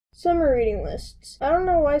Summer reading lists. I don't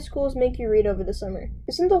know why schools make you read over the summer.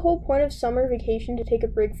 Isn't the whole point of summer vacation to take a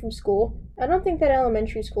break from school? I don't think that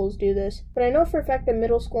elementary schools do this, but I know for a fact that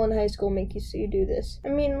middle school and high school make you do this. I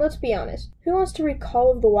mean, let's be honest. Who wants to read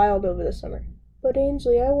Call of the Wild over the summer? But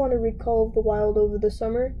Ainsley, I want to read Call of the Wild over the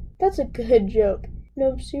summer. That's a good joke.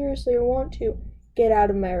 No, seriously, I want to. Get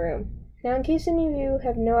out of my room. Now, in case any of you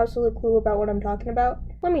have no absolute clue about what I'm talking about,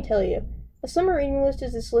 let me tell you. A summer reading list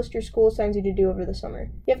is this list your school assigns you to do over the summer.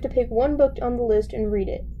 You have to pick one book on the list and read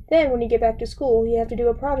it. Then, when you get back to school, you have to do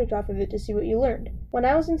a project off of it to see what you learned. When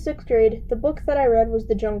I was in 6th grade, the book that I read was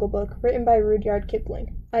The Jungle Book, written by Rudyard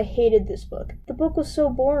Kipling. I hated this book. The book was so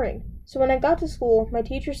boring. So when I got to school, my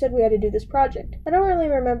teacher said we had to do this project. I don't really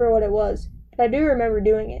remember what it was, but I do remember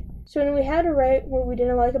doing it. So when we had to write what we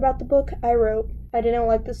didn't like about the book, I wrote, I didn't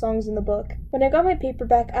like the songs in the book. When I got my paper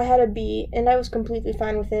back, I had a B, and I was completely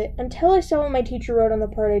fine with it, until I saw what my teacher wrote on the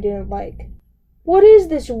part I didn't like. What is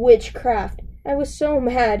this witchcraft? I was so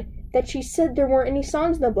mad that she said there weren't any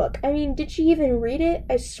songs in the book. I mean, did she even read it?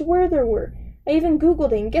 I swear there were. I even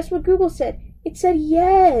Googled it, and guess what Google said? It said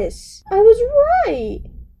yes! I was right!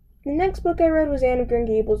 The next book I read was Anne of Green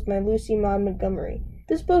Gables by Lucy Maud Montgomery.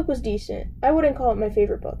 This book was decent. I wouldn't call it my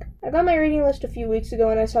favorite book. I got my reading list a few weeks ago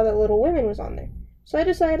and I saw that Little Women was on there. So I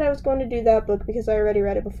decided I was going to do that book because I already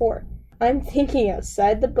read it before. I'm thinking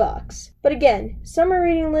outside the box. But again, summer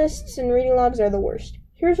reading lists and reading logs are the worst.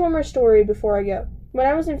 Here's one more story before I go. When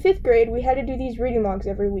I was in 5th grade, we had to do these reading logs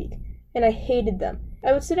every week, and I hated them.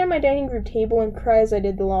 I would sit at my dining room table and cry as I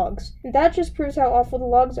did the logs. And that just proves how awful the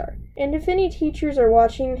logs are. And if any teachers are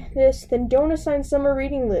watching this, then don't assign summer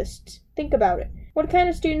reading lists. Think about it. What kind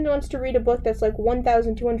of student wants to read a book that's like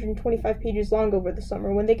 1,225 pages long over the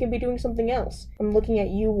summer when they could be doing something else? I'm looking at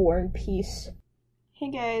you, War and Peace.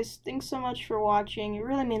 Hey guys, thanks so much for watching. It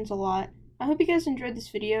really means a lot. I hope you guys enjoyed this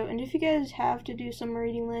video, and if you guys have to do summer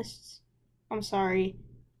reading lists, I'm sorry.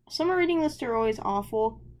 Summer reading lists are always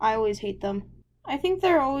awful. I always hate them. I think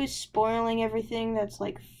they're always spoiling everything that's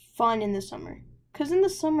like fun in the summer. Because in the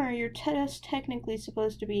summer, you're just technically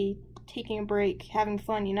supposed to be taking a break, having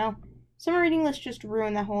fun, you know? Summer reading lists just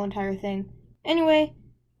ruin that whole entire thing. Anyway,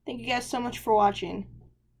 thank you guys so much for watching.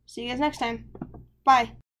 See you guys next time.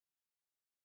 Bye.